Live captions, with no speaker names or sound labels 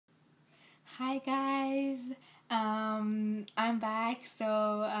Hi guys, I'm back.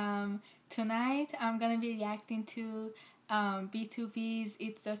 Tonight I'm gonna be reacting to B2B's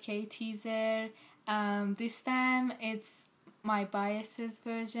It's Okay teaser. This time it's my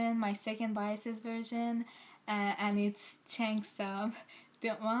second biases version, and it's changsub, the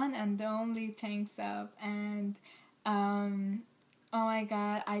one and the only changsub. And oh my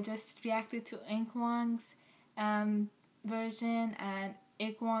god, I just reacted to Inkwang's version, and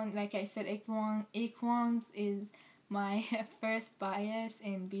Ikwang, like I said, Ikwang's is my first bias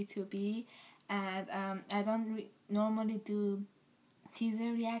in B2B, and I don't normally do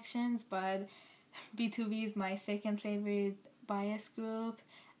teaser reactions, but B2B is my second favorite bias group.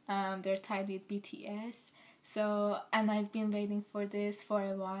 They're tied with BTS, and I've been waiting for this for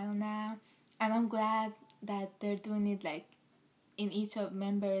a while now, and I'm glad that they're doing it like in each of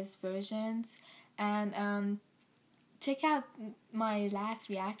members' versions. And check out my last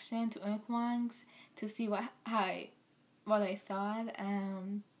reaction to Eunkwang's to see what I thought.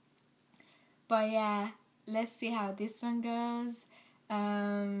 But yeah, let's see how this one goes.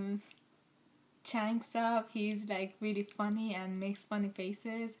 Changsub, he's like really funny and makes funny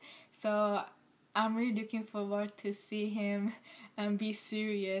faces, so I'm really looking forward to see him be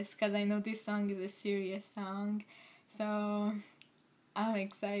serious, because I know this song is a serious song, so I'm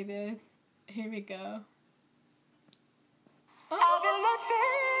excited. Here we go. Oh.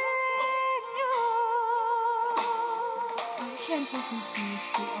 I can't fucking see it.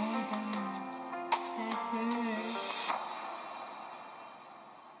 Oh my god. That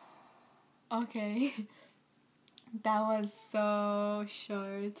hurt. Okay. That was so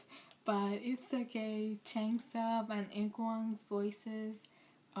short. But it's okay. Changsub and Ikwang's voices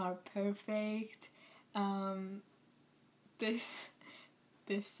are perfect. This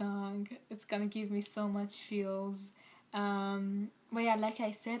song, it's gonna give me so much feels. But yeah, like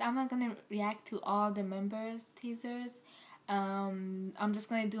I said, I'm not gonna react to all the members' teasers. I'm just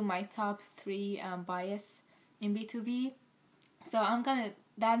gonna do my top 3 bias in B2B. So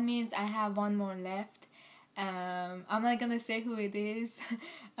that means I have one more left. I'm not gonna say who it is,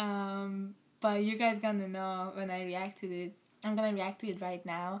 but you guys gonna know when I react to it. I'm gonna react to it right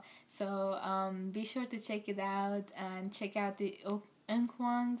now. So be sure to check it out and check out the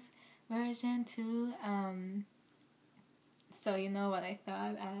Eunkwang's version too. So you know what I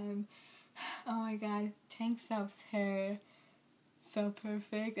thought. And oh my god, Changsub's hair, so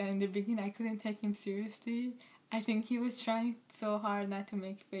perfect. And in the beginning I couldn't take him seriously. I think he was trying so hard not to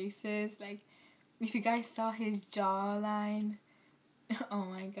make faces. Like, if you guys saw his jawline, oh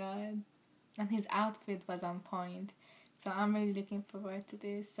my god. And his outfit was on point. So I'm really looking forward to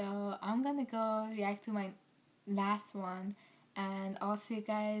this. So I'm gonna go react to my last one, and I'll see you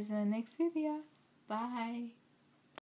guys in the next video. Bye.